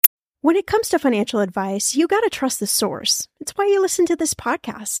When it comes to financial advice, you gotta trust the source. It's why you listen to this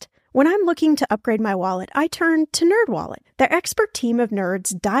podcast. When I'm looking to upgrade my wallet, I turn to NerdWallet. Their expert team of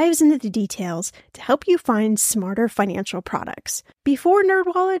nerds dives into the details to help you find smarter financial products. Before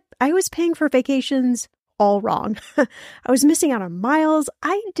NerdWallet, I was paying for vacations all wrong. I was missing out on miles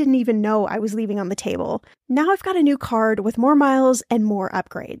I didn't even know I was leaving on the table. Now I've got a new card with more miles and more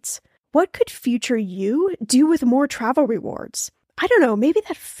upgrades. What could future you do with more travel rewards? I don't know, maybe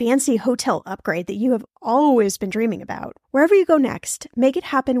that fancy hotel upgrade that you have always been dreaming about. Wherever you go next, make it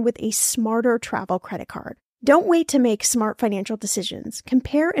happen with a smarter travel credit card. Don't wait to make smart financial decisions.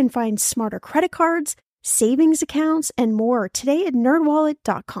 Compare and find smarter credit cards, savings accounts, and more today at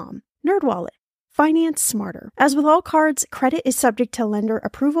nerdwallet.com. NerdWallet. Finance smarter. As with all cards, credit is subject to lender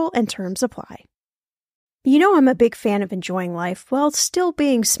approval and terms apply. You know I'm a big fan of enjoying life while still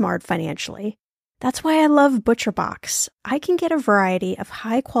being smart financially. That's why I love ButcherBox. I can get a variety of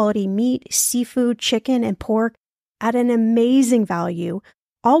high-quality meat, seafood, chicken, and pork at an amazing value,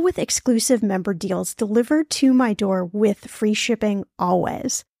 all with exclusive member deals delivered to my door with free shipping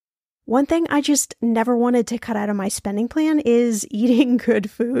always. One thing I just never wanted to cut out of my spending plan is eating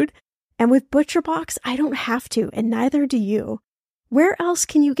good food. And with ButcherBox, I don't have to, and neither do you. Where else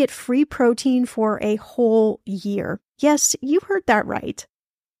can you get free protein for a whole year? Yes, you heard that right.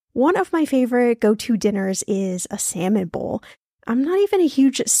 One of my favorite go-to dinners is a salmon bowl. I'm not even a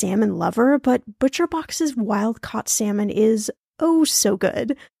huge salmon lover, but ButcherBox's wild-caught salmon is oh so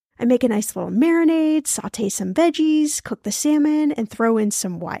good. I make a nice little marinade, saute some veggies, cook the salmon, and throw in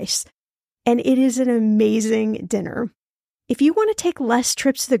some Weiss. And it is an amazing dinner. If you want to take less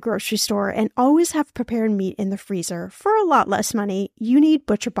trips to the grocery store and always have prepared meat in the freezer for a lot less money, you need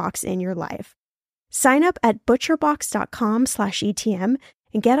ButcherBox in your life. Sign up at butcherbox.com/ETM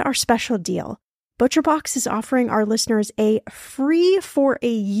and get our special deal. ButcherBox is offering our listeners a free for a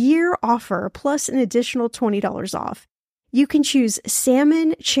year offer plus an additional $20 off. You can choose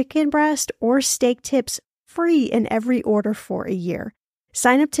salmon, chicken breast, or steak tips free in every order for a year.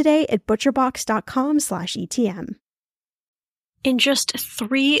 Sign up today at butcherbox.com/ETM. In just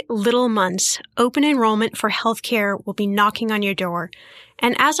 3 little months, open enrollment for healthcare will be knocking on your door.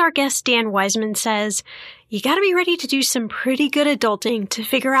 And as our guest Dan Weissmann says, you gotta be ready to do some pretty good adulting to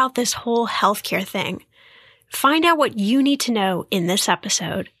figure out this whole healthcare thing. Find out what you need to know in this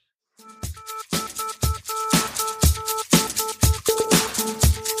episode.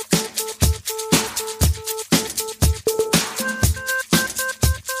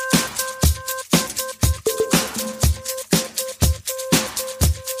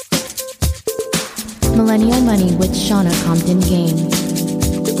 Millennial Money with Shauna Compton Game.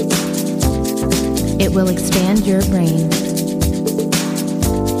 It will expand your brain.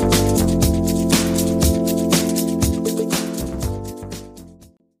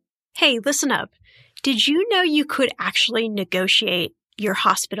 Hey, listen up. Did you know you could actually negotiate your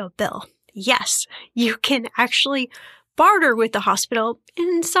hospital bill? Yes, you can actually barter with the hospital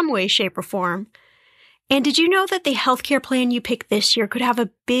in some way, shape, or form. And did you know that the healthcare plan you pick this year could have a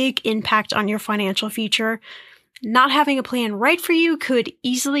big impact on your financial future? Not having a plan right for you could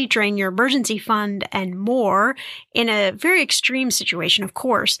easily drain your emergency fund and more in a very extreme situation, of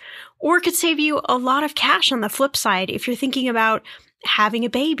course, or it could save you a lot of cash on the flip side if you're thinking about having a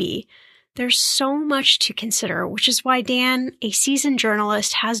baby. There's so much to consider, which is why Dan, a seasoned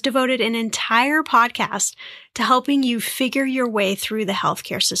journalist, has devoted an entire podcast to helping you figure your way through the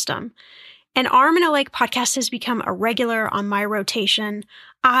healthcare system. An Arm and a Leg podcast has become a regular on my rotation.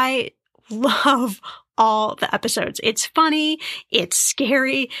 I love all the episodes. It's funny, it's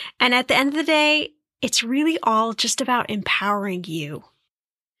scary, and at the end of the day, it's really all just about empowering you.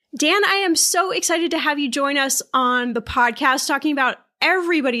 Dan, I am so excited to have you join us on the podcast talking about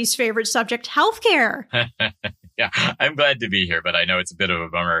everybody's favorite subject, healthcare. Yeah, I'm glad to be here, but I know it's a bit of a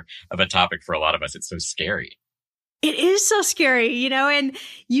bummer of a topic for a lot of us. It's so scary. It is so scary, and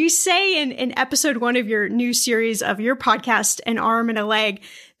you say in episode 1 of your new series of your podcast, An Arm and a Leg,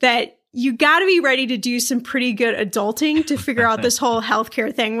 that you got to be ready to do some pretty good adulting to figure out this whole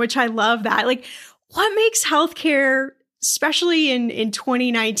healthcare thing, which I love that. Like, what makes healthcare, especially in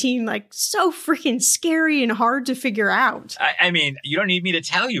 2019, like so freaking scary and hard to figure out? I mean, you don't need me to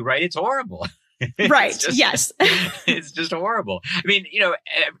tell you, right? It's horrible. Right. Yes. It's just horrible. I mean,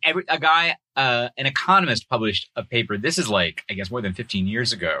 a guy, an economist published a paper. This is like, I guess, more than 15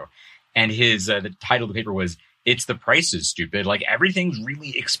 years ago. And his, the title of the paper was, "It's the Prices, Stupid." Like, everything's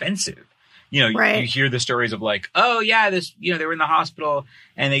really expensive. Right. You hear the stories of like, oh yeah, this, they were in the hospital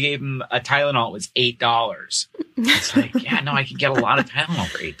and they gave him a Tylenol. It was $8. It's like, yeah, no, I can get a lot of Tylenol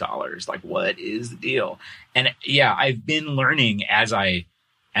for $8. Like, what is the deal? And yeah, I've been learning as I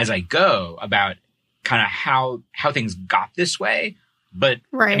as I go about kind of how things got this way. But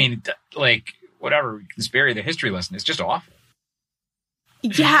right. I mean, like whatever conspiracy, the history lesson is just awful.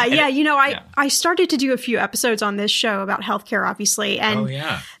 Yeah. I started to do a few episodes on this show about healthcare, obviously. And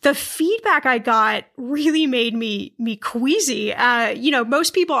the feedback I got really made me queasy.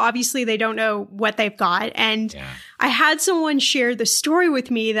 Most people, obviously, they don't know what they've got. And I had someone share the story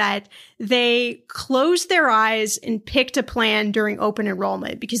with me that they closed their eyes and picked a plan during open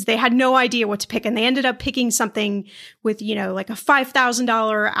enrollment because they had no idea what to pick. And they ended up picking something with, like a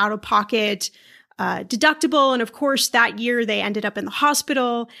 $5,000 out of pocket deductible. And of course, that year they ended up in the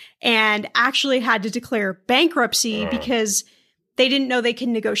hospital and actually had to declare bankruptcy because they didn't know they could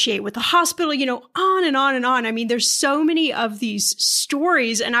negotiate with the hospital, on and on and on. I mean, there's so many of these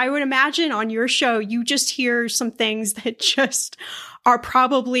stories. And I would imagine on your show, you just hear some things that just are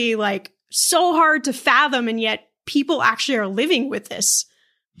probably like so hard to fathom. And yet people actually are living with this.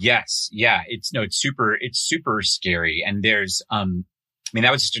 Yes. Yeah. It's super scary. And there's, that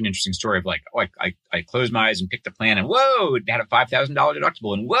was just an interesting story of like, I closed my eyes and picked a plan and whoa, it had a $5,000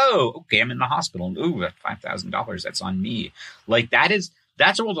 deductible and whoa, okay, I'm in the hospital and ooh, that $5,000, that's on me. Like that's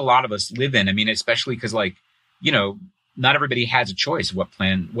a world a lot of us live in. I mean, especially because not everybody has a choice of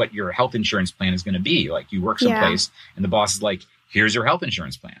what your health insurance plan is going to be. Like you work someplace and the boss is like, here's your health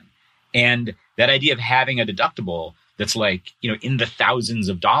insurance plan. And that idea of having a deductible that's like, in the thousands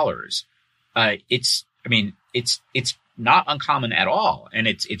of dollars, it's not uncommon at all. And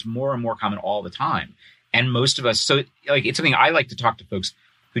it's more and more common all the time. And most of us, so like, it's something I like to talk to folks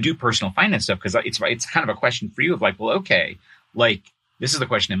who do personal finance stuff because it's kind of a question for you of like, well, okay, like this is the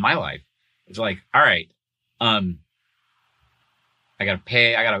question in my life. It's like, all right, my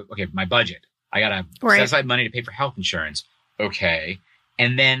budget. I got to set aside money to pay for health insurance. Okay.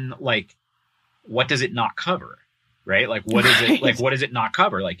 And then like, what does it not cover? Right? Like, what is it? Like, what does it not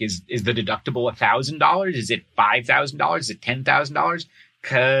cover? Like, is the deductible $1,000? Is it $5,000? Is it $10,000?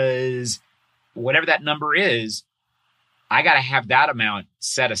 Because whatever that number is, I got to have that amount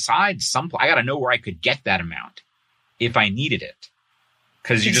set aside. I got to know where I could get that amount if I needed it.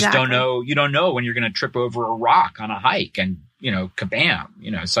 Because you just don't know. You don't know when you're going to trip over a rock on a hike and,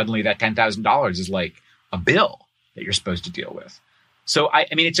 kabam, suddenly that $10,000 is like a bill that you're supposed to deal with. So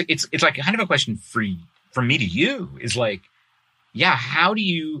it's like kind of a question for me to you is like, how do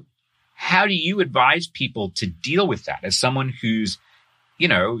you advise people to deal with that as someone who's,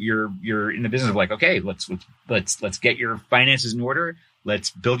 you're in the business of like, okay, let's get your finances in order.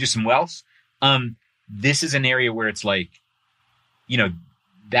 Let's build you some wealth. This is an area where it's like,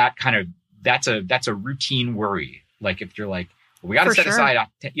 that's a routine worry. Like if you're like, well, we got to set aside,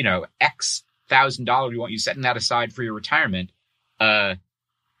 X $1,000. We want you setting that aside for your retirement. But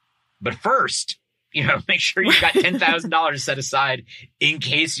first, make sure you've got $10,000 set aside in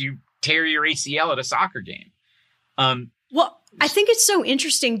case you tear your ACL at a soccer game. Well, I think it's so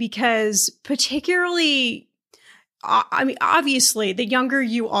interesting because particularly, obviously, the younger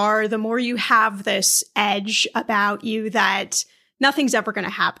you are, the more you have this edge about you that nothing's ever going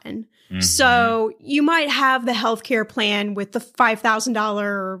to happen. Mm-hmm. So you might have the healthcare plan with the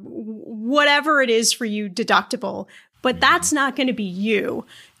 $5,000, whatever it is for you deductible, but that's not going to be you.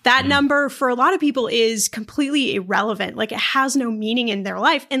 That number for a lot of people is completely irrelevant. Like it has no meaning in their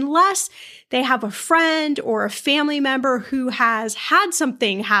life unless they have a friend or a family member who has had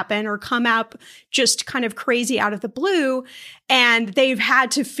something happen or come up just kind of crazy out of the blue. And they've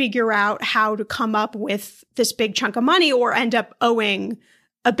had to figure out how to come up with this big chunk of money or end up owing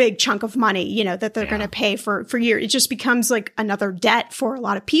a big chunk of money, that they're going to pay for years. It just becomes like another debt for a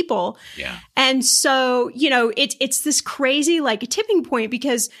lot of people. Yeah. And so, it's this crazy like tipping point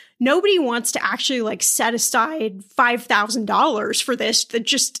because nobody wants to actually like set aside $5,000 for this to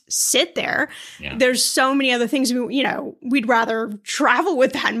just sit there. Yeah. There's so many other things, we'd rather travel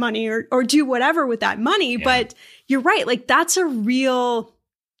with that money or do whatever with that money. Yeah. But you're right. Like that's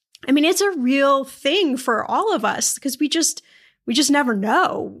it's a real thing for all of us because we just never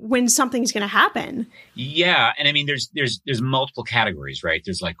know when something's going to happen. Yeah. And there's multiple categories, right?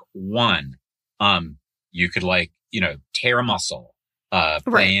 There's like one, you could like, tear a muscle,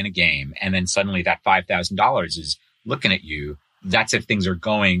 play in a game. And then suddenly that $5,000 is looking at you. That's if things are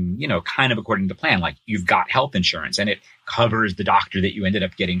going, kind of according to plan. Like you've got health insurance and it covers the doctor that you ended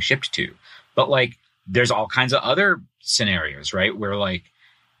up getting shipped to. But like, there's all kinds of other scenarios, right? Where like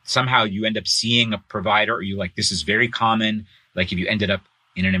somehow you end up seeing a provider or you like, this is very common. Like if you ended up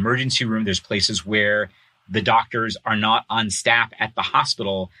in an emergency room, there's places where the doctors are not on staff at the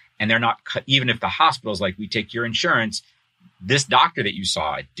hospital and they're not, even if the hospital's like, we take your insurance, this doctor that you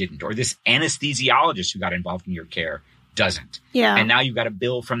saw didn't, or this anesthesiologist who got involved in your care doesn't. Yeah. And now you've got a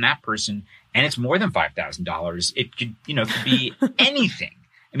bill from that person and it's more than $5,000. It could, could be anything.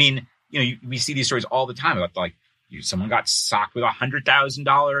 I mean, we see these stories all the time about like someone got socked with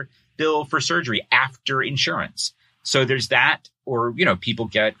 $100,000 bill for surgery after insurance. So there's that, or, people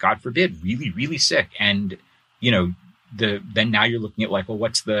get, God forbid, really, really sick. And, then now you're looking at like, well,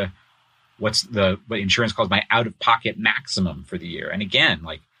 what insurance calls my out of pocket maximum for the year. And again,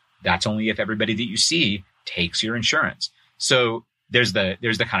 like that's only if everybody that you see takes your insurance. So there's the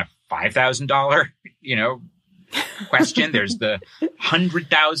kind of $5,000, question. There's the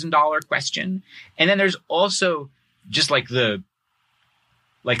 $100,000 question. And then there's also just like a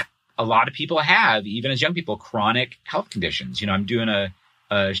lot of people have, even as young people, chronic health conditions. I'm doing an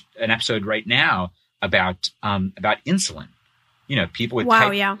episode right now about insulin. People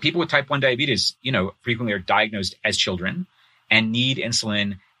with type 1 diabetes, frequently are diagnosed as children and need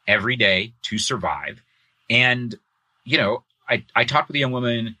insulin every day to survive. And, I talked with a young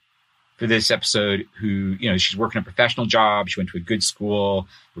woman for this episode who, she's working a professional job. She went to a good school,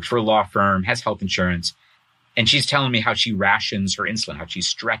 works for a law firm, has health insurance. And she's telling me how she rations her insulin, how she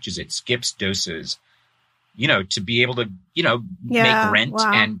stretches it, skips doses, to be able to, make rent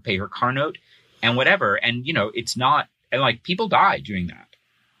and pay her car note and whatever. And, it's not, and like people die doing that.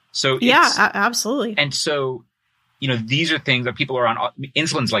 So absolutely. And so, these are things that people are on.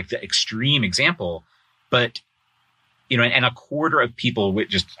 Insulin's like the extreme example, but, and a quarter of people with,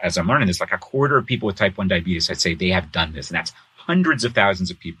 just as I'm learning this, like a quarter of people with type 1 diabetes, I'd say they have done this. And that's hundreds of thousands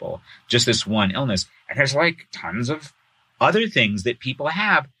of people, just this one illness. And there's like tons of other things that people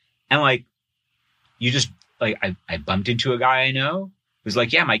have. And like, I bumped into a guy I know who's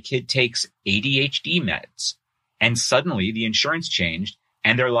like, yeah, my kid takes ADHD meds. And suddenly the insurance changed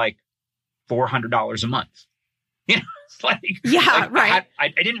and they're like $400 a month. It's like, right. I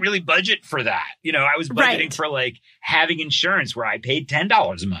didn't really budget for that. I was budgeting for like having insurance where I paid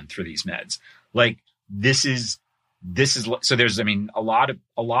 $10 a month for these meds. Like this is, so there's, a lot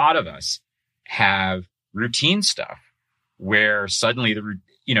of us have routine stuff where suddenly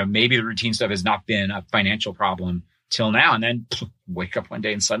maybe the routine stuff has not been a financial problem till now. And then wake up one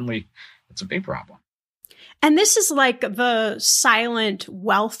day and suddenly it's a big problem. And this is like the silent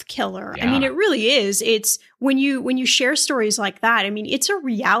wealth killer. Yeah. It really is. It's when you share stories like that, it's a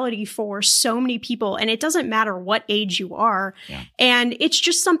reality for so many people, and it doesn't matter what age you are. Yeah. And it's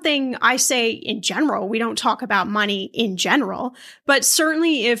just something I say in general. We don't talk about money in general, but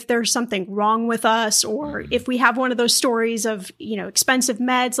certainly if there's something wrong with us, or if we have one of those stories of, expensive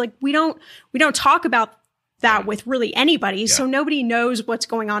meds, like we don't talk about that with really anybody. Yeah. So nobody knows what's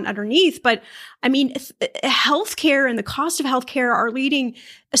going on underneath. But healthcare and the cost of healthcare are leading,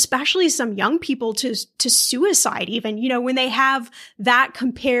 especially some young people, to suicide even, when they have that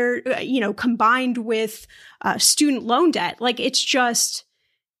combined with student loan debt. Like it just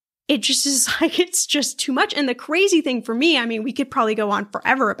is like, it's just too much. And the crazy thing for me, we could probably go on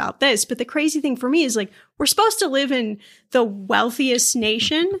forever about this, but the crazy thing for me is like, we're supposed to live in the wealthiest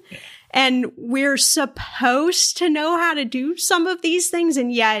nation. And we're supposed to know how to do some of these things, and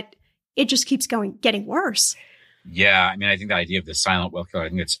yet it just keeps getting worse. Yeah, I think the idea of the silent wealth killer, I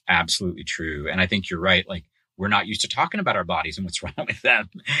think it's absolutely true. And I think you're right. Like, we're not used to talking about our bodies and what's wrong with them,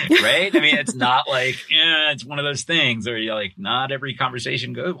 right? It's not like, it's one of those things where you're like, not every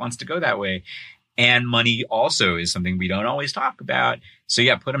conversation wants to go that way. And money also is something we don't always talk about. So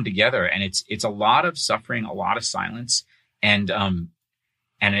yeah, put them together. And it's a lot of suffering, a lot of silence. And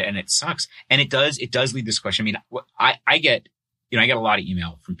it sucks. And it does lead this question. I get a lot of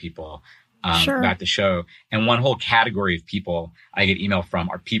email from people about the show. And one whole category of people I get email from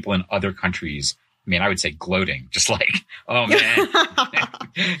are people in other countries. I would say gloating, just like, oh man,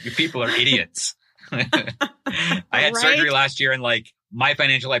 you people are idiots. I had surgery last year and like my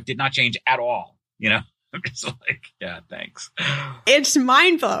financial life did not change at all. I'm just like, yeah, thanks. It's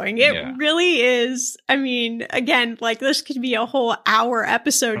mind blowing. It really is. Again, like this could be a whole hour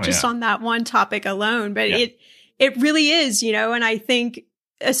episode on that one topic alone, but it really is, and I think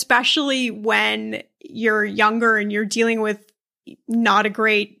especially when you're younger and you're dealing with not a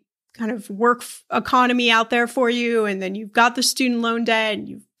great kind of work economy out there for you. And then you've got the student loan debt and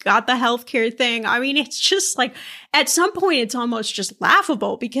you've got the healthcare thing. It's just like, at some point, it's almost just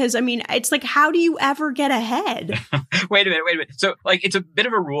laughable because, it's like, how do you ever get ahead? Wait a minute. So like, it's a bit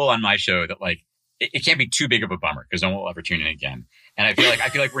of a rule on my show that like, it can't be too big of a bummer because no one will ever tune in again. And I feel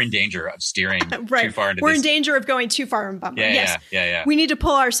like we're in danger of steering too far into this. We're in danger of going too far and bummer. Yeah. We need to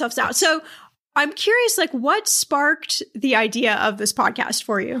pull ourselves out. So I'm curious, like, what sparked the idea of this podcast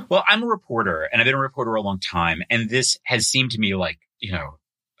for you? Well, I'm a reporter and I've been a reporter a long time. And this has seemed to me like,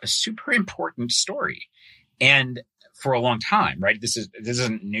 a super important story. And for a long time, right? This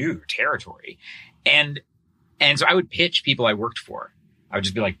isn't new territory. And so I would pitch people I worked for. I would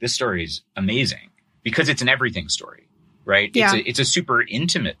just be like, this story is amazing because it's an everything story, right? Yeah. It's a super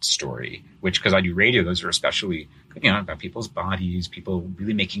intimate story, which, because I do radio, those are especially, about people's bodies, people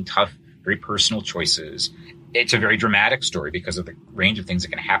really making tough, very personal choices. It's a very dramatic story because of the range of things that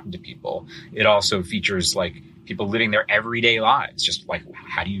can happen to people. It also features like people living their everyday lives, just like,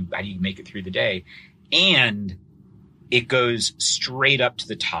 how do you make it through the day? And it goes straight up to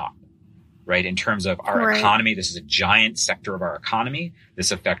the top, right? In terms of our economy, this is a giant sector of our economy.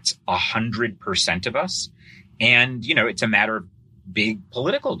 This affects 100% of us. And, it's a matter of big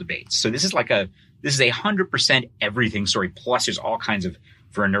political debates. So this is a 100% everything story. Plus there's all kinds of,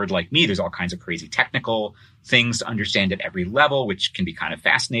 for a nerd like me, there's all kinds of crazy technical things to understand at every level, which can be kind of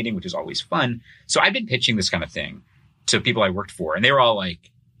fascinating, which is always fun. So I've been pitching this kind of thing to people I worked for, and they were all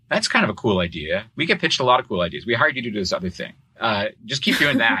like, that's kind of a cool idea. We get pitched a lot of cool ideas. We hired you to do this other thing. Just keep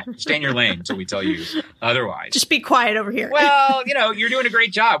doing that. Stay in your lane until we tell you otherwise. Just be quiet over here. Well, you're doing a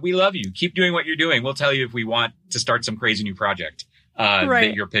great job. We love you. Keep doing what you're doing. We'll tell you if we want to start some crazy new project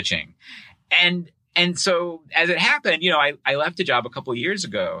that you're pitching. And so as it happened, I left a job a couple of years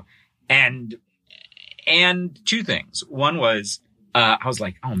ago, and two things. One was, I was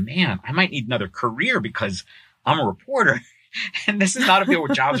like, oh man, I might need another career because I'm a reporter. And this is not a field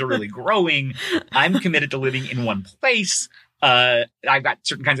where jobs are really growing. I'm committed to living in one place. I've got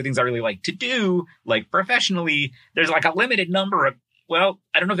certain kinds of things I really like to do, like professionally. There's like a limited number of, I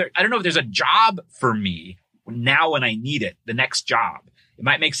don't know if there's a job for me now when I need it, the next job. It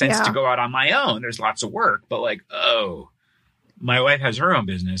might make sense to go out on my own. There's lots of work, but my wife has her own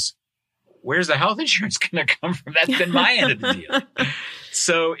business. Where's the health insurance going to come from? That's been my end of the deal.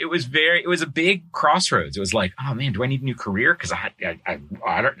 So it was a big crossroads. It was like, oh man, do I need a new career? Cause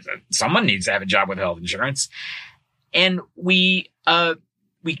someone needs to have a job with health insurance. And we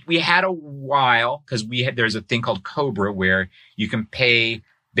had a while, cause there's a thing called COBRA where you can pay,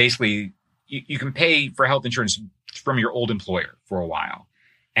 basically you can pay for health insurance from your old employer for a while.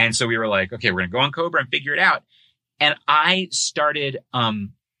 And so we were like, okay, we're going to go on COBRA and figure it out. And I started,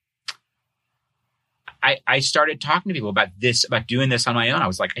 I started talking to people about doing this on my own. I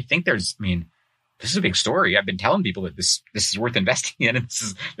was like, this is a big story. I've been telling people that this is worth investing in, and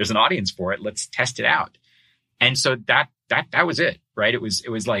there's an audience for it. Let's test it out. And so that was it, right? It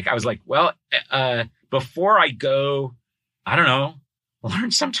was like, I was like, well, before I go, I don't know,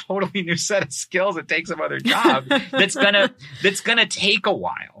 learn some totally new set of skills and take some other job that's gonna take a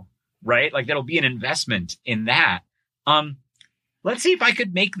while, right? Like that'll be an investment in that. Let's see if I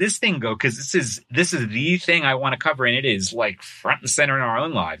could make this thing go, because this is the thing I want to cover, and it is like front and center in our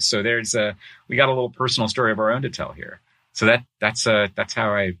own lives. So we got a little personal story of our own to tell here. So that's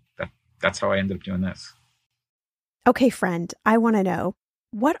how I ended up doing this. Okay, friend, I want to know,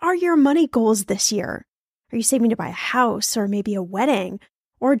 what are your money goals this year? Are you saving to buy a house, or maybe a wedding,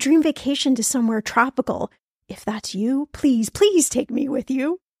 or a dream vacation to somewhere tropical? If that's you, please take me with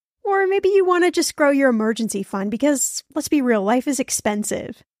you. Or maybe you want to just grow your emergency fund because, let's be real, life is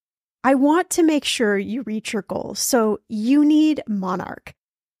expensive. I want to make sure you reach your goals, so you need Monarch.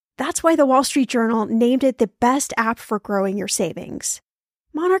 That's why the Wall Street Journal named it the best app for growing your savings.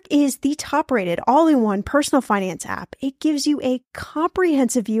 Monarch is the top-rated all-in-one personal finance app. It gives you a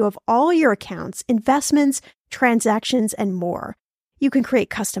comprehensive view of all your accounts, investments, transactions, and more. You can create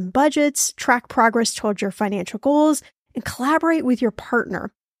custom budgets, track progress towards your financial goals, and collaborate with your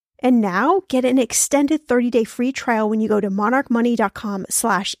partner. And now, get an extended 30-day free trial when you go to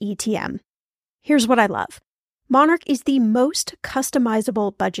monarchmoney.com/ETM. Here's what I love. Monarch is the most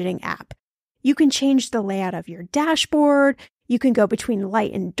customizable budgeting app. You can change the layout of your dashboard. You can go between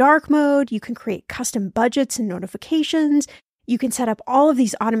light and dark mode. You can create custom budgets and notifications. You can set up all of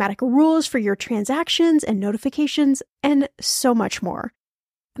these automatic rules for your transactions and notifications, and so much more.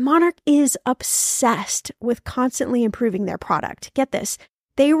 Monarch is obsessed with constantly improving their product. Get this.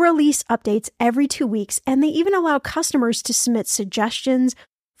 They release updates every 2 weeks, and they even allow customers to submit suggestions,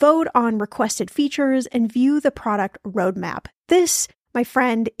 vote on requested features, and view the product roadmap. This, my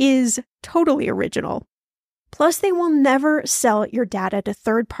friend, is totally original. Plus, they will never sell your data to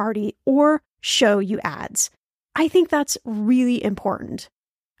third party or show you ads. I think that's really important.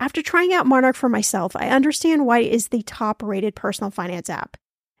 After trying out Monarch for myself, I understand why it is the top-rated personal finance app.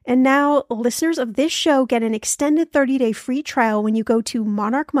 And now, listeners of this show get an extended 30-day free trial when you go to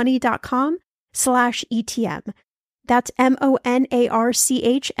monarchmoney.com/ETM. That's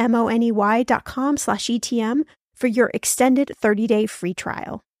monarchmoney.com/ETM for your extended 30-day free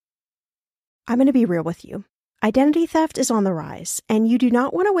trial. I'm going to be real with you. Identity theft is on the rise, and you do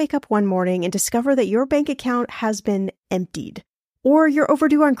not want to wake up one morning and discover that your bank account has been emptied, or you're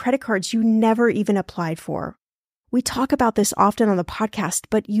overdue on credit cards you never even applied for. We talk about this often on the podcast,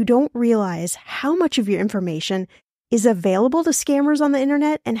 but you don't realize how much of your information is available to scammers on the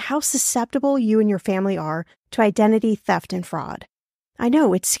internet and how susceptible you and your family are to identity theft and fraud. I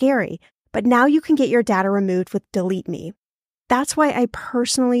know, it's scary, but now you can get your data removed with Delete Me. That's why I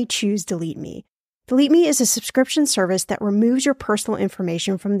personally choose Delete Me. Delete Me is a subscription service that removes your personal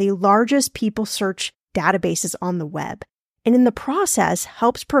information from the largest people search databases on the web, and in the process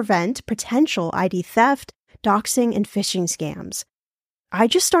helps prevent potential ID theft, doxing, and phishing scams. I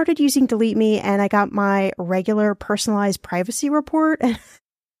just started using Delete Me and I got my regular personalized privacy report, and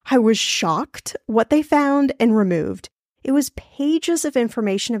I was shocked what they found and removed. It was pages of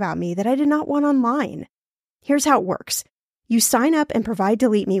information about me that I did not want online. Here's how it works. You sign up and provide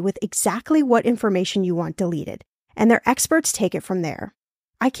Delete Me with exactly what information you want deleted, and their experts take it from there.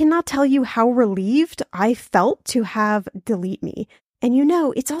 I cannot tell you how relieved I felt to have Delete Me. And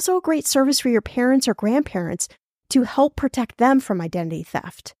it's also a great service for your parents or grandparents to help protect them from identity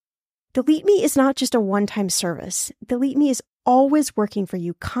theft. Delete Me is not just a one-time service. Delete Me is always working for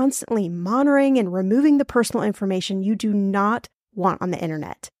you, constantly monitoring and removing the personal information you do not want on the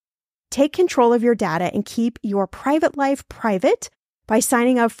internet. Take control of your data and keep your private life private by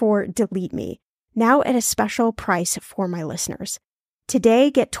signing up for Delete Me, now at a special price for my listeners.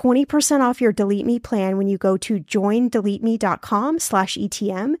 Today, get 20% off your Delete Me plan when you go to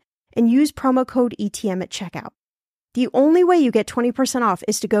joindeleteme.com/ETM and use promo code ETM at checkout. The only way you get 20% off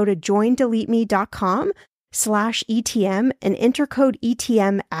is to go to joindeleteme.com/ETM and enter code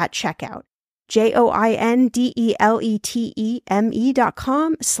ETM at checkout.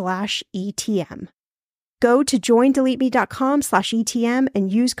 joindeleteme.com/ETM. Go to joindeleteme.com/ETM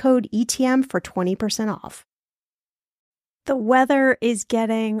and use code ETM for 20% off. The weather is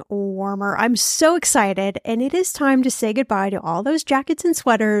getting warmer. I'm so excited, and it is time to say goodbye to all those jackets and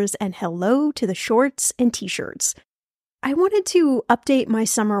sweaters and hello to the shorts and t-shirts. I wanted to update my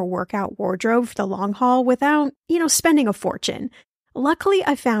summer workout wardrobe for the long haul without, spending a fortune. Luckily,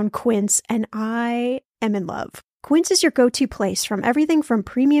 I found Quince, and I am in love. Quince is your go-to place from everything from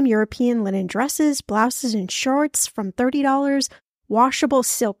premium European linen dresses, blouses, and shorts from $30, washable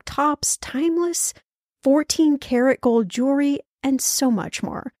silk tops, timeless 14-karat gold jewelry, and so much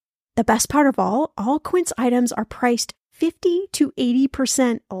more. The best part of all Quince items are priced 50 to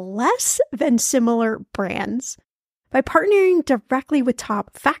 80% less than similar brands. By partnering directly with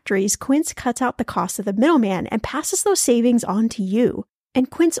top factories, Quince cuts out the cost of the middleman and passes those savings on to you.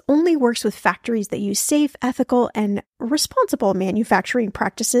 And Quince only works with factories that use safe, ethical, and responsible manufacturing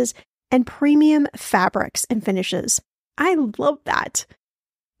practices and premium fabrics and finishes. I love that.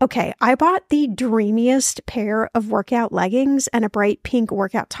 Okay, I bought the dreamiest pair of workout leggings and a bright pink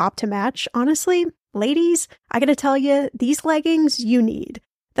workout top to match. Honestly, ladies, I gotta tell you, these leggings you need.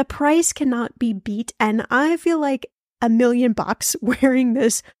 The price cannot be beat, and I feel like $1 million wearing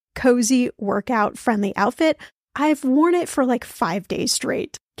this cozy workout friendly outfit. I've worn it for like 5 days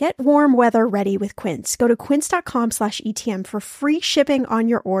straight. Get warm weather ready with Quince. Go to quince.com/ETM for free shipping on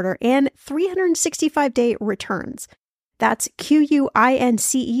your order and 365-day returns. That's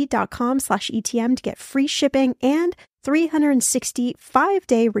QUINCE.com/ETM to get free shipping and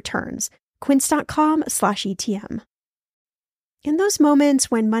 365-day returns. Quince.com/ETM. In those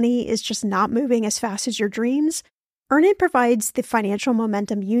moments when money is just not moving as fast as your dreams, Earnin provides the financial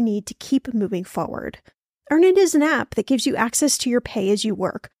momentum you need to keep moving forward. Earnin is an app that gives you access to your pay as you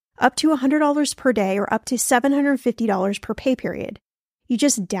work, up to $100 per day or up to $750 per pay period. You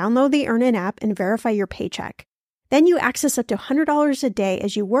just download the Earnin app and verify your paycheck. Then you access up to $100 a day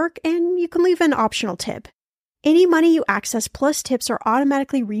as you work, and you can leave an optional tip. Any money you access plus tips are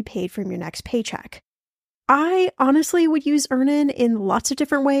automatically repaid from your next paycheck. I honestly would use Earnin in lots of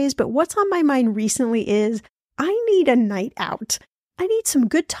different ways, but what's on my mind recently is I need a night out. I need some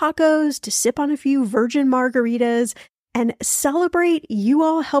good tacos to sip on a few virgin margaritas and celebrate you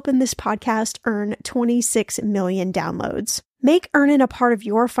all helping this podcast earn 26 million downloads. Make Earnin a part of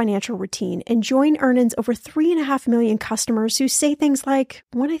your financial routine and join Earnin's over 3.5 million customers who say things like,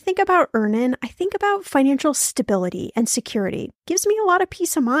 when I think about Earnin, I think about financial stability and security. Gives me a lot of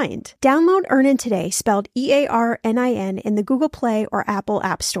peace of mind. Download Earnin today, spelled EARNIN, in the Google Play or Apple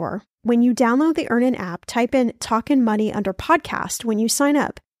App Store. When you download the Earnin app, type in Talkin' Money under podcast when you sign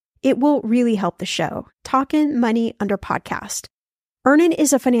up. It will really help the show. Talkin' Money under podcast. Earnin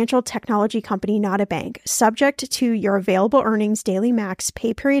is a financial technology company, not a bank, subject to your available earnings, daily max,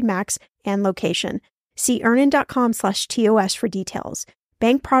 pay period max, and location. See earnin.com/TOS for details.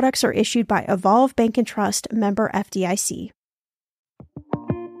 Bank products are issued by Evolve Bank and Trust, member FDIC.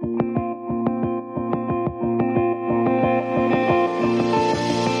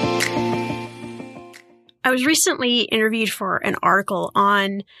 I was recently interviewed for an article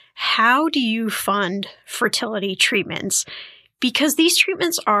on how do you fund fertility treatments, because these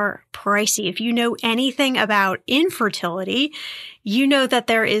treatments are pricey. If you know anything about infertility, you know that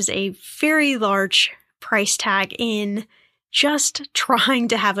there is a very large price tag in just trying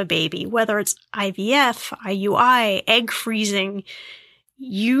to have a baby, whether it's IVF, IUI, egg freezing,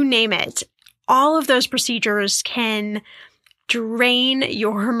 you name it. All of those procedures can drain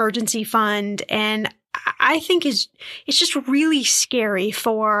your emergency fund, and I think it's just really scary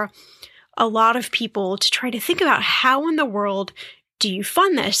for a lot of people to try to think about how in the world do you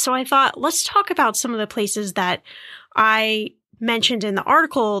fund this. So I thought, let's talk about some of the places that I mentioned in the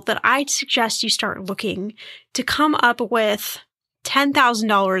article that I'd suggest you start looking to come up with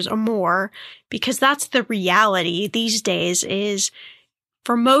 $10,000 or more, because that's the reality these days. Is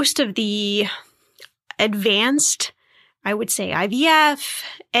for most of the advanced, I would say IVF,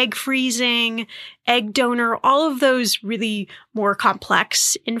 egg freezing, egg donor, all of those really more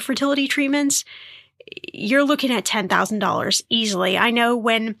complex infertility treatments, you're looking at $10,000 easily. I know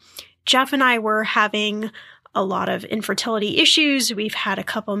when Jeff and I were having a lot of infertility issues, we've had a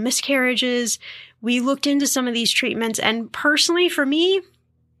couple miscarriages, we looked into some of these treatments, and personally for me,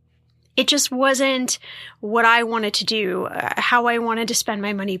 it just wasn't what I wanted to do, how I wanted to spend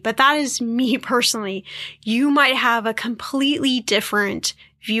my money. But that is me personally. You might have a completely different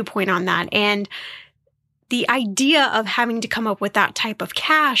viewpoint on that. And the idea of having to come up with that type of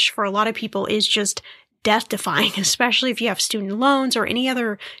cash for a lot of people is just death-defying, especially if you have student loans or any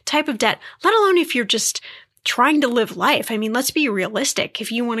other type of debt, let alone if you're just trying to live life. I mean, let's be realistic.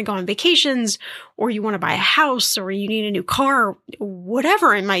 If you want to go on vacations, or you want to buy a house, or you need a new car,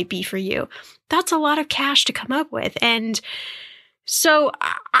 whatever it might be for you, that's a lot of cash to come up with. And so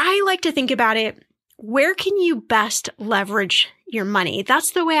I like to think about it, where can you best leverage your money?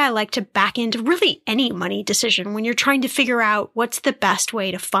 That's the way I like to back into really any money decision when you're trying to figure out what's the best way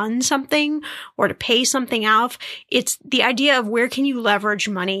to fund something or to pay something off. It's the idea of where can you leverage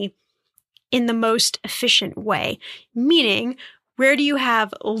money in the most efficient way, meaning where do you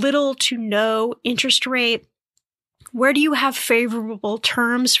have little to no interest rate? Where do you have favorable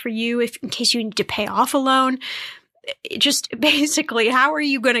terms for you in case you need to pay off a loan? Just basically, how are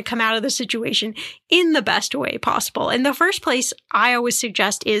you going to come out of the situation in the best way possible? And the first place I always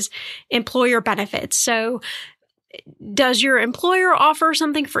suggest is employer benefits. So does your employer offer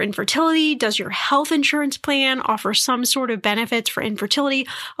something for infertility? Does your health insurance plan offer some sort of benefits for infertility?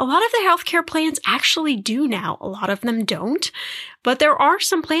 A lot of the healthcare plans actually do now. A lot of them don't. But there are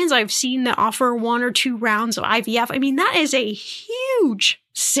some plans I've seen that offer 1 or 2 rounds of IVF. I mean, that is a huge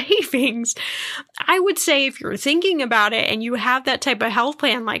savings. I would say if you're thinking about it and you have that type of health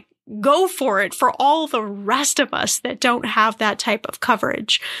plan, like, go for it for all the rest of us that don't have that type of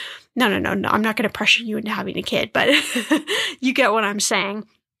coverage. No. I'm not going to pressure you into having a kid, but you get what I'm saying.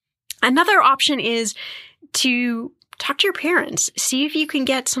 Another option is to talk to your parents. See if you can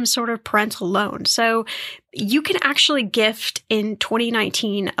get some sort of parental loan. So you can actually gift in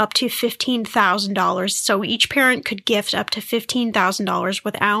 2019 up to $15,000. So each parent could gift up to $15,000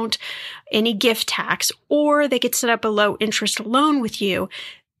 without any gift tax, or they could set up a low interest loan with you.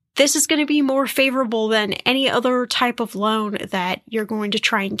 This is going to be more favorable than any other type of loan that you're going to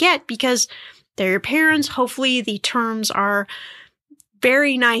try and get because they're your parents. Hopefully the terms are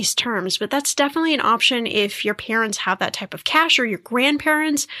very nice terms, but that's definitely an option if your parents have that type of cash, or your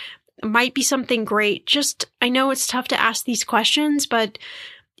grandparents. It might be something great. Just, I know it's tough to ask these questions, but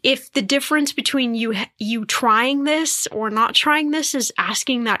if the difference between you trying this or not trying this is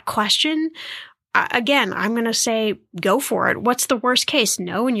asking that question, again, I'm going to say go for it. What's the worst case?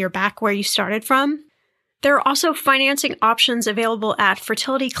 No, and you're back where you started from. There are also financing options available at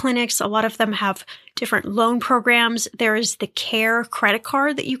fertility clinics. A lot of them have different loan programs. There is the CARE credit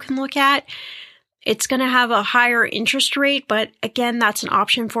card that you can look at. It's going to have a higher interest rate, but again, that's an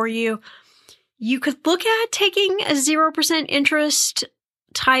option for you. You could look at taking a 0% interest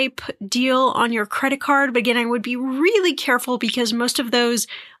type deal on your credit card, but again, I would be really careful because most of those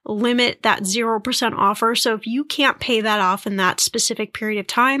limit that 0% offer. So if you can't pay that off in that specific period of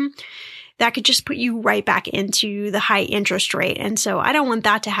time, that could just put you right back into the high interest rate. And so I don't want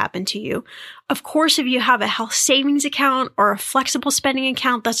that to happen to you. Of course, if you have a health savings account or a flexible spending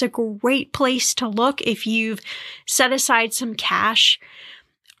account, that's a great place to look if you've set aside some cash.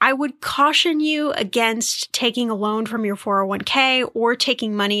 I would caution you against taking a loan from your 401k or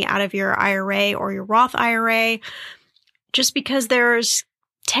taking money out of your IRA or your Roth IRA, just because there's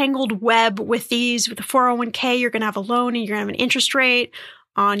tangled web with these. With the 401k, you're going to have a loan and you're going to have an interest rate.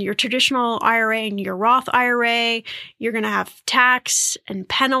 On your traditional IRA and your Roth IRA, you're going to have tax and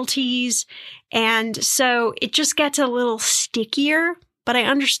penalties. And so it just gets a little stickier. But I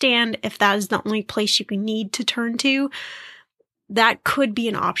understand if that is the only place you need to turn to, that could be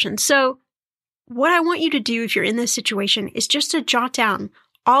an option. So what I want you to do if you're in this situation is just to jot down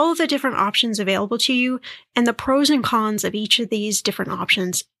all of the different options available to you and the pros and cons of each of these different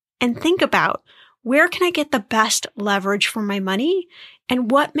options, and think about, where can I get the best leverage for my money?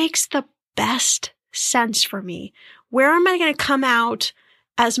 And what makes the best sense for me? Where am I going to come out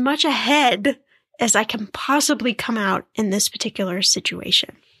as much ahead as I can possibly come out in this particular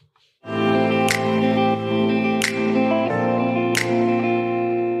situation? I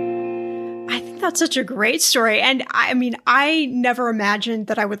think that's such a great story. And I mean, I never imagined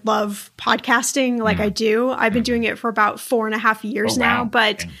that I would love podcasting like I do. I've been doing it for about 4.5 years now,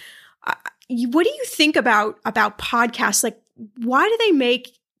 but what do you think about podcasts? Like, why do they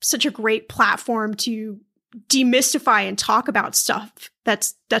make such a great platform to demystify and talk about stuff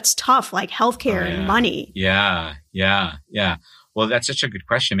that's tough, like healthcare and money? Yeah. Well, that's such a good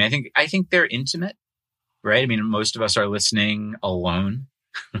question. I mean, I think they're intimate, right? I mean, most of us are listening alone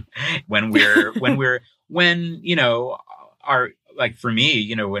when like for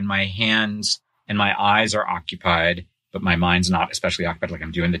me, when my hands and my eyes are occupied, but my mind's not especially occupied, like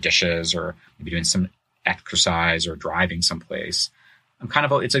I'm doing the dishes or maybe doing some exercise or driving someplace.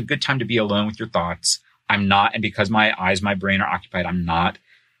 It's a good time to be alone with your thoughts. And because my eyes, my brain are occupied, I'm not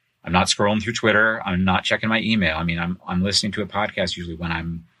scrolling through Twitter. I'm not checking my email. I mean, I'm listening to a podcast usually when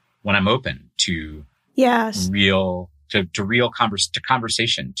I'm open to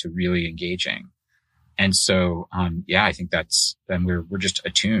conversation, to really engaging. And so, I think then we're just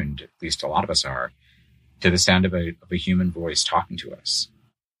attuned, at least a lot of us are, to the sound of a human voice talking to us.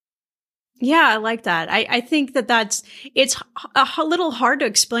 Yeah, I like that. I think it's a little hard to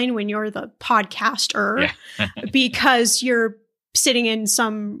explain when you're the podcaster because you're sitting in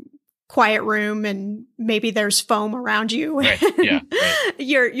some quiet room and maybe there's foam around you. Right. Yeah, right.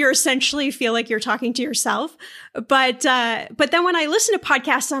 You're essentially feel like you're talking to yourself. But then when I listen to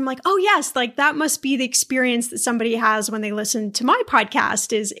podcasts, I'm like, oh yes, like that must be the experience that somebody has when they listen to my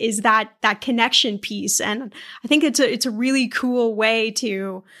podcast is that connection piece. And I think it's a really cool way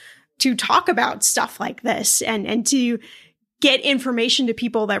to talk about stuff like this and to get information to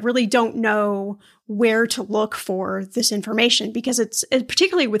people that really don't know where to look for this information, because it's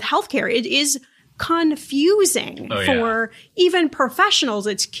particularly with healthcare, it is confusing for even professionals.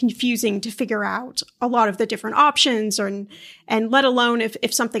 It's confusing to figure out a lot of the different options, and let alone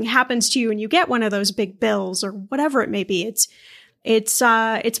if something happens to you and you get one of those big bills or whatever it may be, it's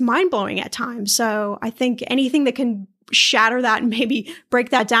mind blowing at times. So I think anything that can shatter that and maybe break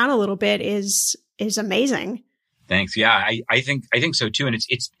that down a little bit is amazing. Thanks. Yeah, I think so too. And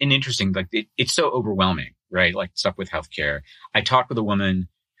it's an interesting, like it's so overwhelming, right? Like stuff with healthcare. I talked with a woman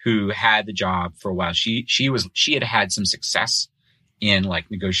who had the job for a while. She had some success in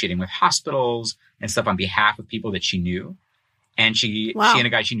like negotiating with hospitals and stuff on behalf of people that she knew. And she and a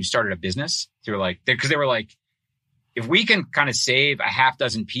guy she knew started a business. They were like, because they were like, if we can kind of save a half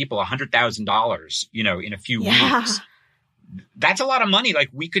dozen people $100,000, in a few weeks, that's a lot of money.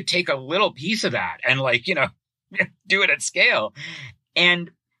 Like we could take a little piece of that and like, do it at scale.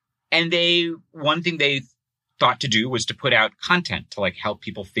 And one thing they thought to do was to put out content to like help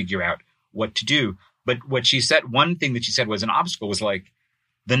people figure out what to do. But one thing that she said was an obstacle was like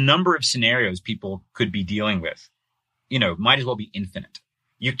the number of scenarios people could be dealing with, might as well be infinite.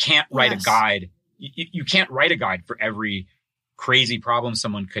 You can't write a guide. You can't write a guide for every crazy problem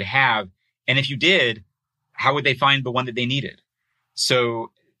someone could have. And if you did, how would they find the one that they needed?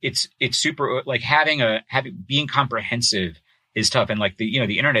 So it's super like being comprehensive is tough. And like the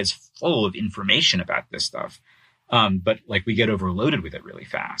internet is full of information about this stuff. But like we get overloaded with it really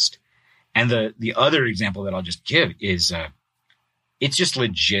fast. And the other example that I'll just give is, it's just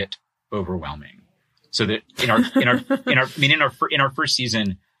legit overwhelming. So that in our first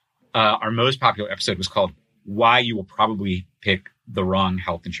season, our most popular episode was called "Why You Will Probably Pick the Wrong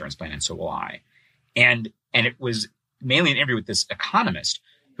Health Insurance Plan, and So Will I," and it was mainly an interview with this economist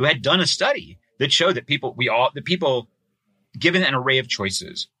who had done a study that showed that people given an array of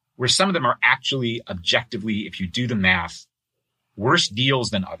choices, where some of them are actually objectively, if you do the math, worse deals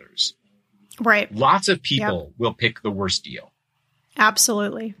than others. Right. Lots of people will pick the worst deal.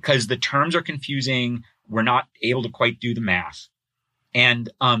 Absolutely. Because the terms are confusing. We're not able to quite do the math. And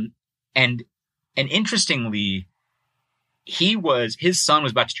interestingly, his son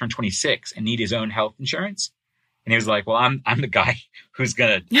was about to turn 26 and need his own health insurance. And And he was like, well, I'm the guy who's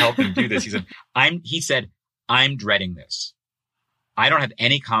going to help him do this. He said, I'm dreading this. I don't have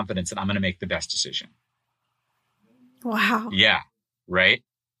any confidence that I'm going to make the best decision. Wow. Yeah. Right.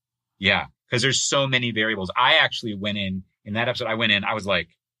 Yeah. Because there's so many variables. I actually went in that episode, I was like,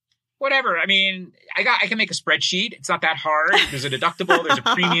 whatever. I mean, I can make a spreadsheet. It's not that hard. There's a deductible. There's a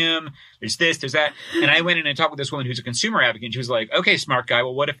premium. There's this, there's that. And I went in and talked with this woman who's a consumer advocate. And she was like, okay, smart guy.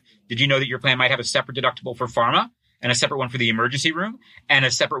 Well, did you know that your plan might have a separate deductible for pharma and a separate one for the emergency room and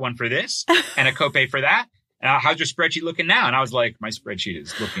a separate one for this and a copay for that? And how's your spreadsheet looking now? And I was like, my spreadsheet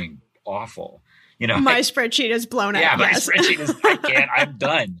is looking awful. My spreadsheet is blown out. Yeah, my spreadsheet is, I'm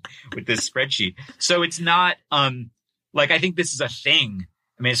done with this spreadsheet. So it's not, I think this is a thing.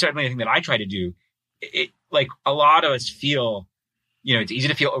 I mean, it's certainly a thing that I try to do. Like a lot of us feel, it's easy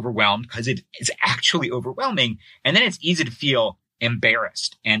to feel overwhelmed because it is actually overwhelming. And then it's easy to feel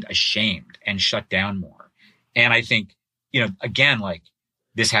embarrassed and ashamed and shut down more. And I think, again, like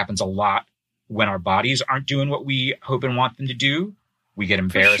this happens a lot when our bodies aren't doing what we hope and want them to do. We get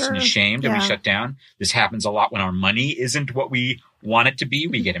embarrassed and ashamed and we shut down. This happens a lot when our money isn't what we want it to be.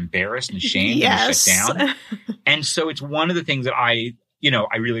 We get embarrassed and ashamed and we shut down. And so it's one of the things that I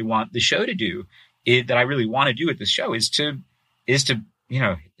really want the show to do, that I really want to do at this show is to,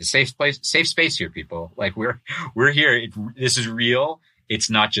 a safe space here, people. Like we're here. This is real. It's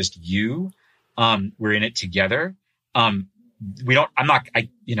not just you. We're in it together. I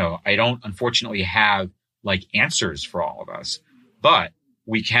don't unfortunately have like answers for all of us, but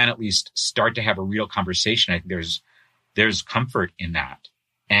we can at least start to have a real conversation. I think there's comfort in that.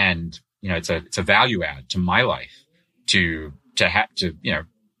 And, it's a value add to my life to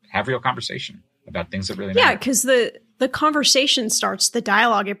have real conversation about things that really matter. Yeah, because the conversation starts the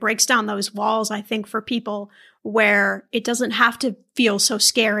dialogue. It breaks down those walls, I think, for people where it doesn't have to feel so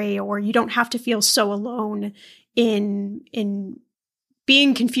scary, or you don't have to feel so alone in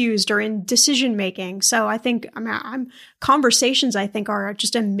being confused or in decision making. So I think conversations, I think, are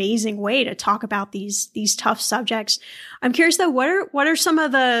just an amazing way to talk about these tough subjects. I'm curious though, what are some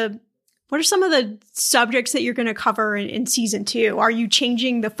of the subjects that you're going to cover in season 2? Are you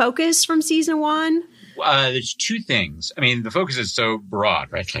changing the focus from season 1? There's two things. I mean, the focus is so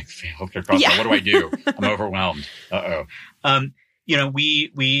broad, right? It's like healthcare costs. What do I do? I'm overwhelmed.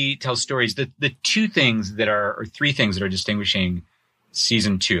 We tell stories. The two things that are, or three things that are distinguishing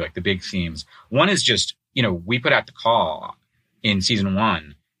season 2, like the big themes. One is just, we put out the call in season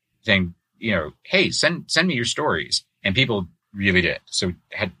 1 saying, hey, send me your stories. And people really did. So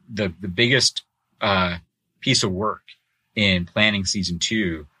had the biggest piece of work in planning season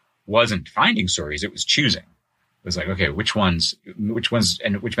 2 wasn't finding stories. It was choosing. It was like, okay, which ones, and which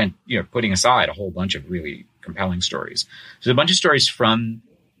meant, putting aside a whole bunch of really compelling stories. So a bunch of stories from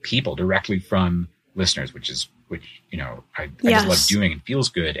people, directly from listeners, which I just love doing and feels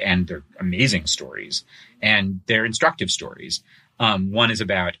good. And they're amazing stories and they're instructive stories. One is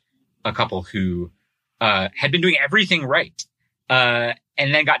about a couple who had been doing everything right. And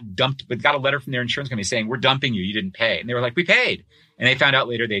then got dumped, but got a letter from their insurance company saying, we're dumping you. You didn't pay. And they were like, we paid. And they found out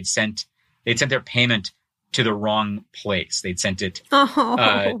later they'd sent their payment to the wrong place. They'd sent it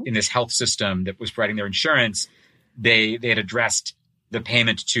in this health system that was providing their insurance. They had addressed the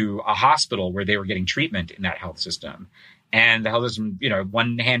payment to a hospital where they were getting treatment in that health system. And the health system,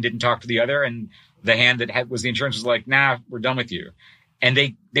 one hand didn't talk to the other, and the hand that was the insurance was like, nah, we're done with you. And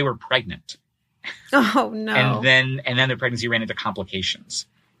they were pregnant. Oh no. And then their pregnancy ran into complications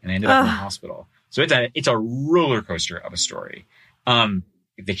and they ended up in the hospital. So it's a roller coaster of a story.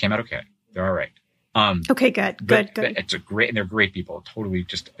 They came out okay. They're all right. Okay, good. It's and they're great people. Totally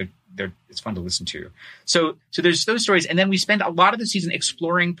it's fun to listen to. So there's those stories. And then we spend a lot of the season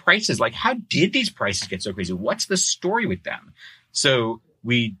exploring prices. Like, how did these prices get so crazy? What's the story with them? So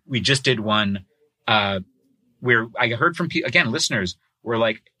we just did one, where I heard from listeners were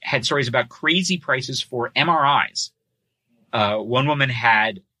like, had stories about crazy prices for MRIs. One woman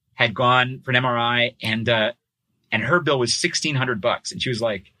had gone for an MRI and her bill was $1,600. And she was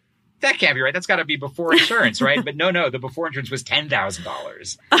like, that can't be right. That's got to be before insurance, right? But no, the before insurance was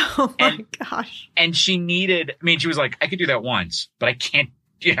 $10,000. Oh my gosh. And she was like, I could do that once, but I can't,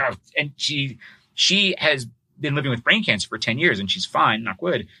 and she has been living with brain cancer for 10 years and she's fine, knock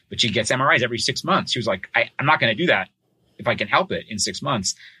wood, but she gets MRIs every 6 months. She was like, I'm not going to do that if I can help it in 6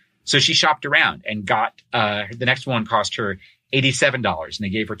 months. So she shopped around and got, the next one cost her $87 and they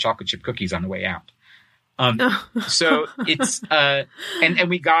gave her chocolate chip cookies on the way out. So it's, and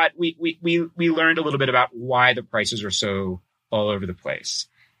we learned a little bit about why the prices are so all over the place.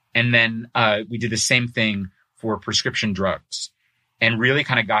 And then, we did the same thing for prescription drugs. and really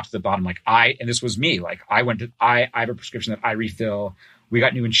kind of got to the bottom. Like and this was me, like I have a prescription that I refill. We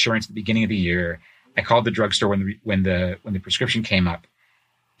got new insurance at the beginning of the year. I called the drugstore when the prescription came up,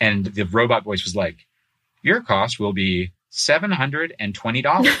 and the robot voice was like, your cost will be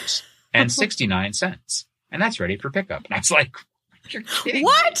 $720.69. And that's ready for pickup. And I was like, you're kidding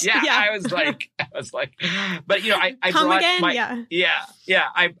what? Me. Yeah. I was like, but I Come brought again?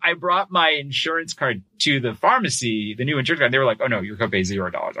 I brought my insurance card to the pharmacy, the new insurance card. And they were like, oh no, your copay is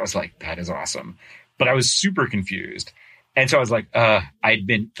 $0. I was like, that is awesome. But I was super confused. And so I was like, I'd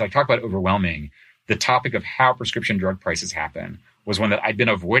been like, talk about overwhelming. The topic of how prescription drug prices happen was one that I'd been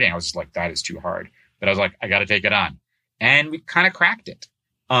avoiding. I was just like, that is too hard. But I was like, I got to take it on. And we kind of cracked it.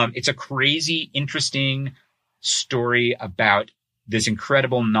 It's a crazy, interesting story about this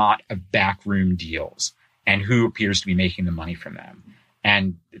incredible knot of backroom deals and who appears to be making the money from them.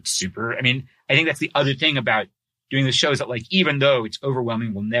 And it's super, I mean, I think that's the other thing about doing the show is that like, even though it's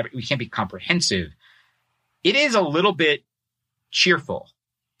overwhelming, we can't be comprehensive. It is a little bit cheerful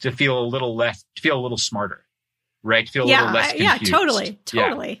to feel a little smarter, right? To feel a little less confused. Yeah,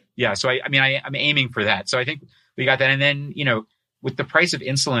 totally. Yeah. So I'm aiming for that. So I think we got that. And then, with the price of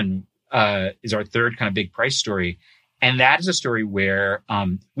insulin, is our third kind of big price story. And that is a story where,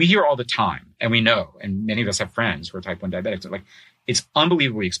 we hear all the time and we know, and many of us have friends who are type 1 diabetics. Like, it's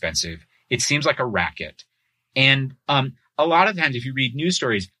unbelievably expensive. It seems like a racket. And, a lot of times if you read news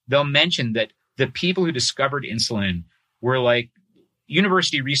stories, they'll mention that the people who discovered insulin were like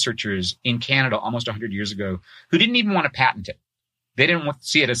university researchers in Canada almost 100 years ago who didn't even want to patent it. They didn't want to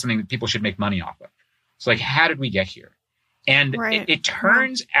see it as something that people should make money off of. It's like, how did we get here? And right. it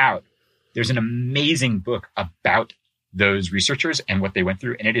turns out there's an amazing book about those researchers and what they went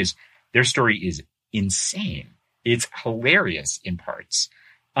through. And their story is insane. It's hilarious in parts.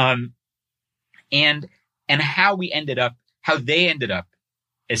 And how they ended up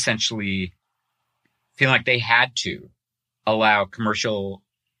essentially feeling like they had to allow commercial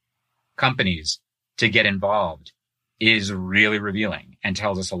companies to get involved is really revealing and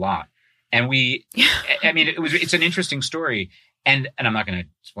tells us a lot. And it's an interesting story. And I'm not going to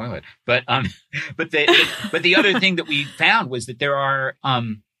spoil it, but the other thing that we found was that there are,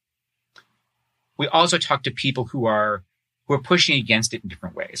 we also talked to people who are pushing against it in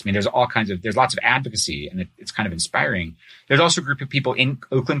different ways. I mean, there's lots of advocacy and it's kind of inspiring. There's also a group of people in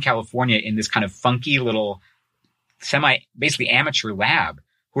Oakland, California in this kind of funky little basically amateur lab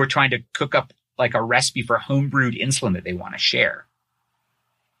who are trying to cook up like a recipe for homebrewed insulin that they want to share.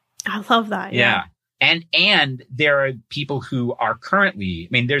 I love that. Yeah. And there are people who are currently,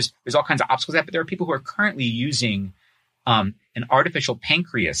 there's all kinds of obstacles to that, but there are people who are currently using an artificial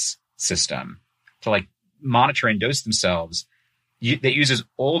pancreas system to like monitor and dose themselves that uses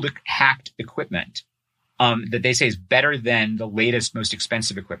old hacked equipment that they say is better than the latest, most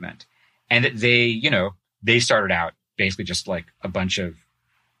expensive equipment. And that they started out basically just like a bunch of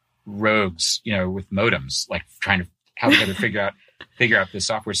rogues, with modems, like trying to help each other figure out this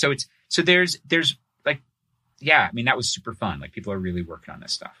software. So there's like, yeah, that was super fun. Like people are really working on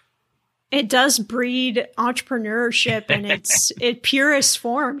this stuff. It does breed entrepreneurship in its purest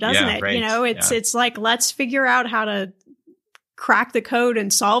form, doesn't it? Right. It's like, let's figure out how to crack the code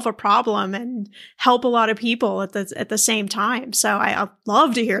and solve a problem and help a lot of people at the same time. So I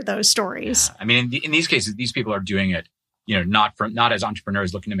love to hear those stories. Yeah. In these cases, these people are doing it, not as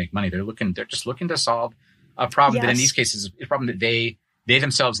entrepreneurs looking to make money. They're just looking to solve a problem that in these cases is a problem that they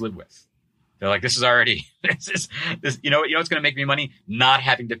themselves live with. They're like, this is already, this, what's going to make me money? Not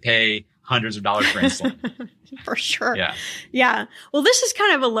having to pay hundreds of dollars for insulin. For sure. Yeah. Yeah. Well, this is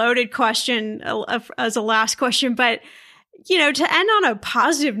kind of a loaded question as a last question, but to end on a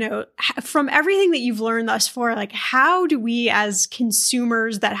positive note, from everything that you've learned thus far, like how do we as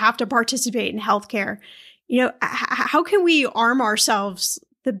consumers that have to participate in healthcare, how can we arm ourselves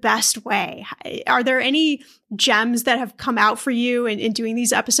the best way? Are there any gems that have come out for you in doing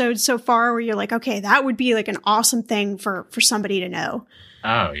these episodes so far where you're like, okay, that would be like an awesome thing for somebody to know?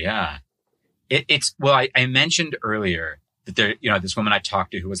 Oh, yeah. I mentioned earlier that there, this woman I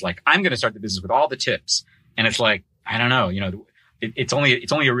talked to who was like, I'm going to start the business with all the tips. And it's like, I don't know, it's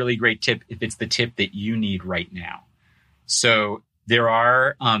only a really great tip if it's the tip that you need right now. So there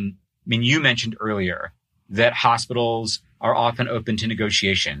are, you mentioned earlier that hospitals are often open to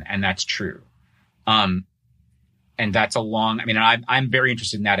negotiation, and that's true. And that's I'm very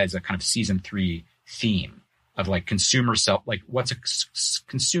interested in that as a kind of season 3 theme of like what's a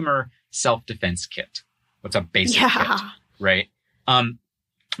consumer self-defense kit? What's a basic kit? Right. I'm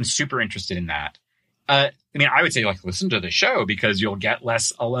super interested in that. I would say like listen to the show because you'll get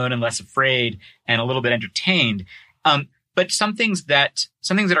less alone and less afraid and a little bit entertained. But some things that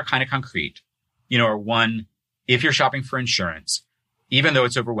are kind of concrete, are one, if you're shopping for insurance, even though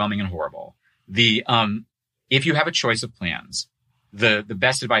it's overwhelming and horrible, if you have a choice of plans, the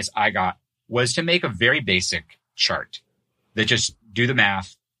best advice I got was to make a very basic chart that just do the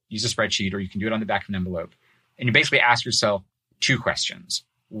math, use a spreadsheet, or you can do it on the back of an envelope. And you basically ask yourself two questions.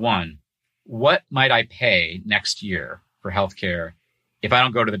 One, what might I pay next year for healthcare if I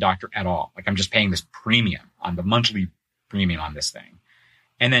don't go to the doctor at all? Like I'm just paying this premium on the monthly premium on this thing.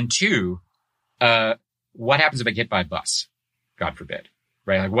 And then two, what happens if I get hit by a bus? God forbid,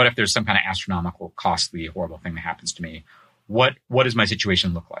 right? Like what if there's some kind of astronomical, costly, horrible thing that happens to me? What does my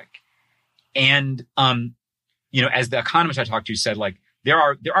situation look like? And, as the economist I talked to said, like, there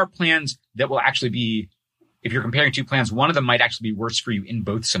are plans that will actually be, if you're comparing two plans, one of them might actually be worse for you in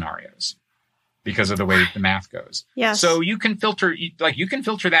both scenarios because of the way the math goes. Yes. So you can filter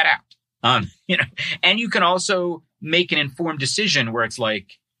that out, and you can also make an informed decision where it's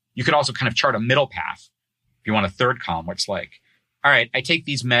like, you could also kind of chart a middle path. If you want a third column, where it's like, all right, I take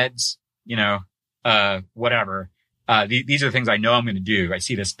these meds, whatever. These are the things I know I'm going to do. I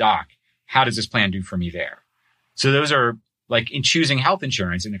see this doc. How does this plan do for me there? So those are like in choosing health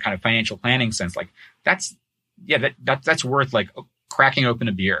insurance in a kind of financial planning sense, like that's worth like cracking open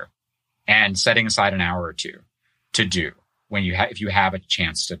a beer and setting aside an hour or two to do when if you have a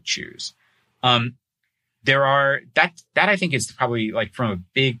chance to choose. That I think is probably like from a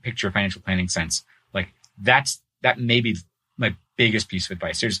big picture financial planning sense, like that may be my biggest piece of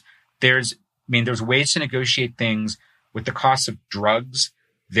advice. There's ways to negotiate things with the cost of drugs.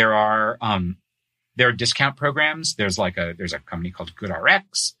 There are discount programs. There's a company called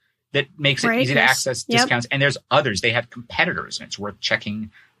GoodRx that makes it easy to access discounts. Yep. And there's others. They have competitors, and it's worth checking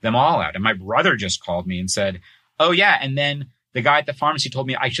them all out. And my brother just called me and said, oh yeah. And then the guy at the pharmacy told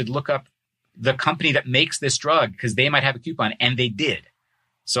me I should look up the company that makes this drug because they might have a coupon, and they did.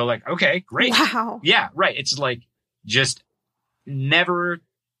 So like, okay, great. Wow. Yeah, right. It's like, just never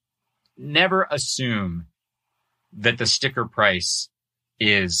assume that the sticker price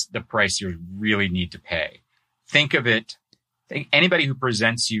is the price you really need to pay. Think of it. Anybody who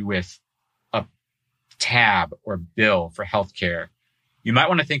presents you with a tab or bill for healthcare, you might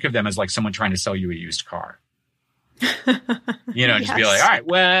want to think of them as like someone trying to sell you a used car. Just be like, all right,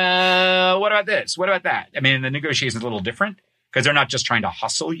 well, what about this? What about that? I mean, the negotiation is a little different because they're not just trying to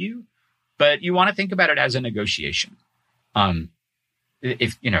hustle you, but you want to think about it as a negotiation. You want to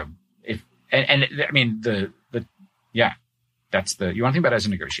think about it as a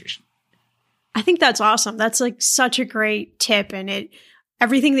negotiation. I think that's awesome. That's like such a great tip. And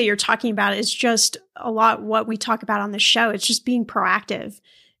everything that you're talking about is just a lot what we talk about on the show. It's just being proactive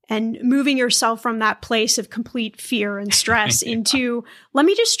and moving yourself from that place of complete fear and stress into, let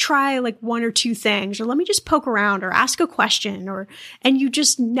me just try like one or two things, or let me just poke around or ask a question, and you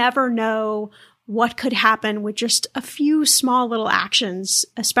just never know what could happen with just a few small little actions,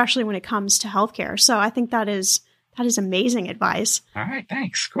 especially when it comes to healthcare. So I think that is amazing advice. All right.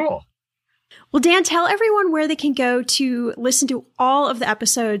 Thanks. Cool. Well, Dan, tell everyone where they can go to listen to all of the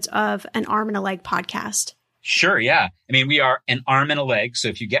episodes of An Arm and a Leg podcast. Sure. Yeah. I mean, we are An Arm and a Leg. So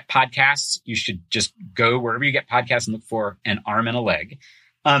if you get podcasts, you should just go wherever you get podcasts and look for An Arm and a Leg.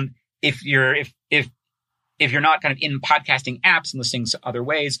 If you're not kind of in podcasting apps and listening to other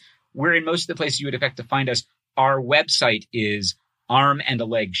ways, we're in most of the places you would expect to find us. Our website is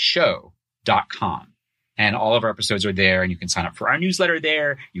armandalegshow.com. And all of our episodes are there, and you can sign up for our newsletter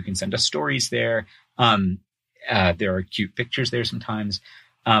there. You can send us stories there. There are cute pictures there sometimes.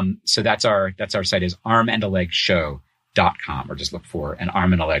 So that's our site is armandalegshow.com, or just look for An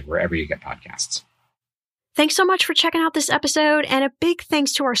Arm and a Leg wherever you get podcasts. Thanks so much for checking out this episode, and a big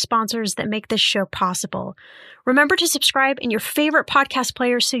thanks to our sponsors that make this show possible. Remember to subscribe in your favorite podcast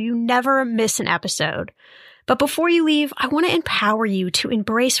player so you never miss an episode. But before you leave, I want to empower you to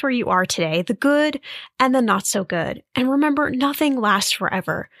embrace where you are today, the good and the not so good. And remember, nothing lasts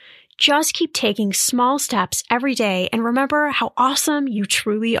forever. Just keep taking small steps every day and remember how awesome you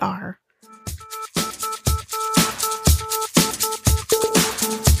truly are.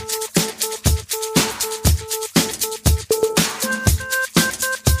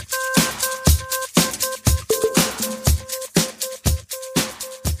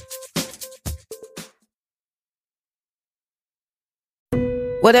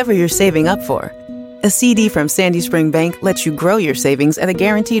 Whatever you're saving up for, a CD from Sandy Spring Bank lets you grow your savings at a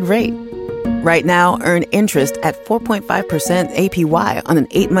guaranteed rate. Right now, earn interest at 4.5% APY on an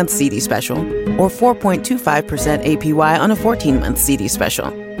 8-month CD special or 4.25% APY on a 14-month CD special.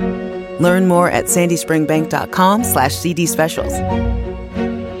 Learn more at sandyspringbank.com/CD specials.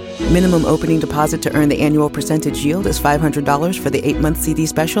 Minimum opening deposit to earn the annual percentage yield is $500 for the 8-month CD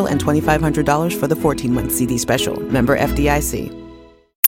special and $2,500 for the 14-month CD special. Member FDIC.